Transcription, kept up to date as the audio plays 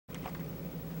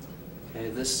Okay,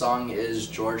 this song is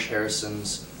George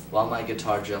Harrison's While My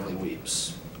Guitar Gently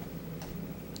Weeps.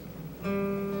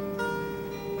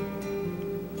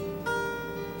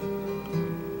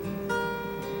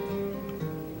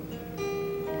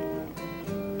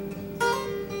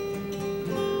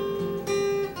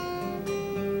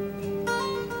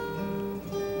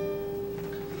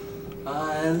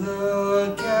 I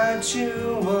look at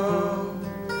you all,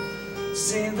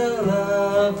 see the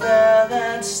love there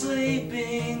that's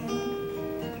sleeping,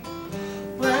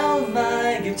 while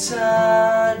my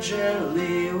guitar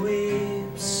gently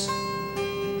weeps.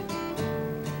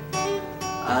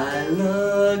 I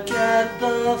look at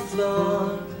the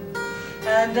floor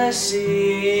and I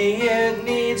see it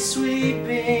needs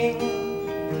sweeping,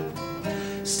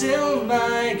 still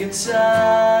my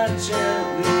guitar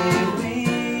gently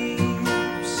weeps.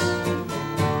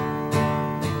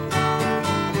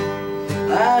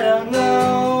 I don't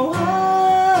know why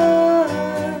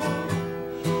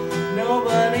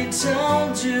nobody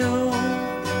told you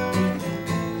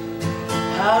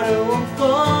how to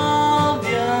unfold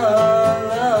your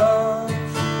love.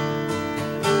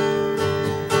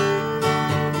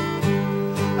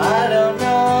 I don't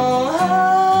know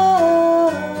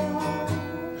how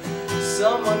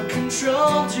someone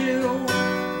controlled you.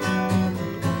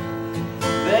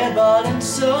 They bought and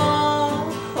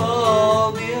sold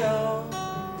you.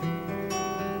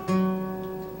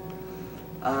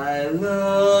 I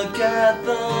look at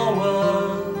the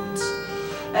world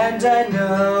and I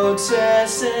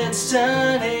notice it's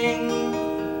turning,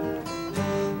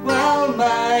 while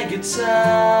my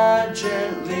guitar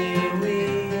gently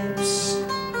weeps.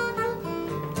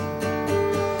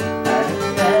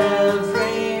 And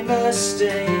every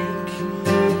mistake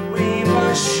we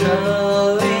must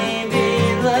surely be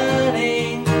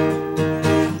learning,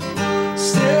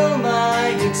 still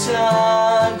my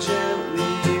guitar gently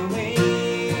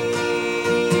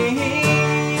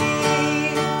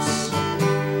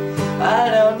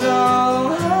I don't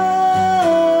know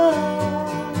how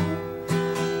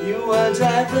you were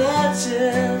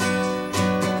diverted,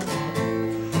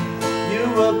 you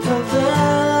were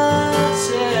perverted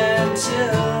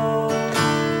too.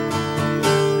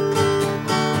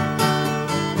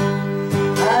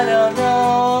 I don't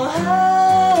know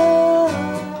how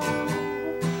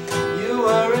you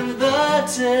were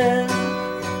inverted,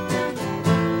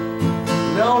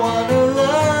 no one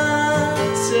alerted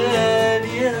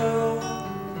you.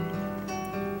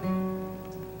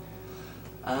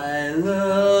 I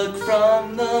look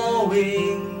from the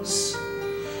wings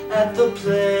at the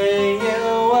play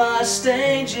you are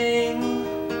staging,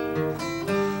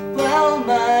 while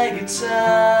my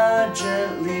guitar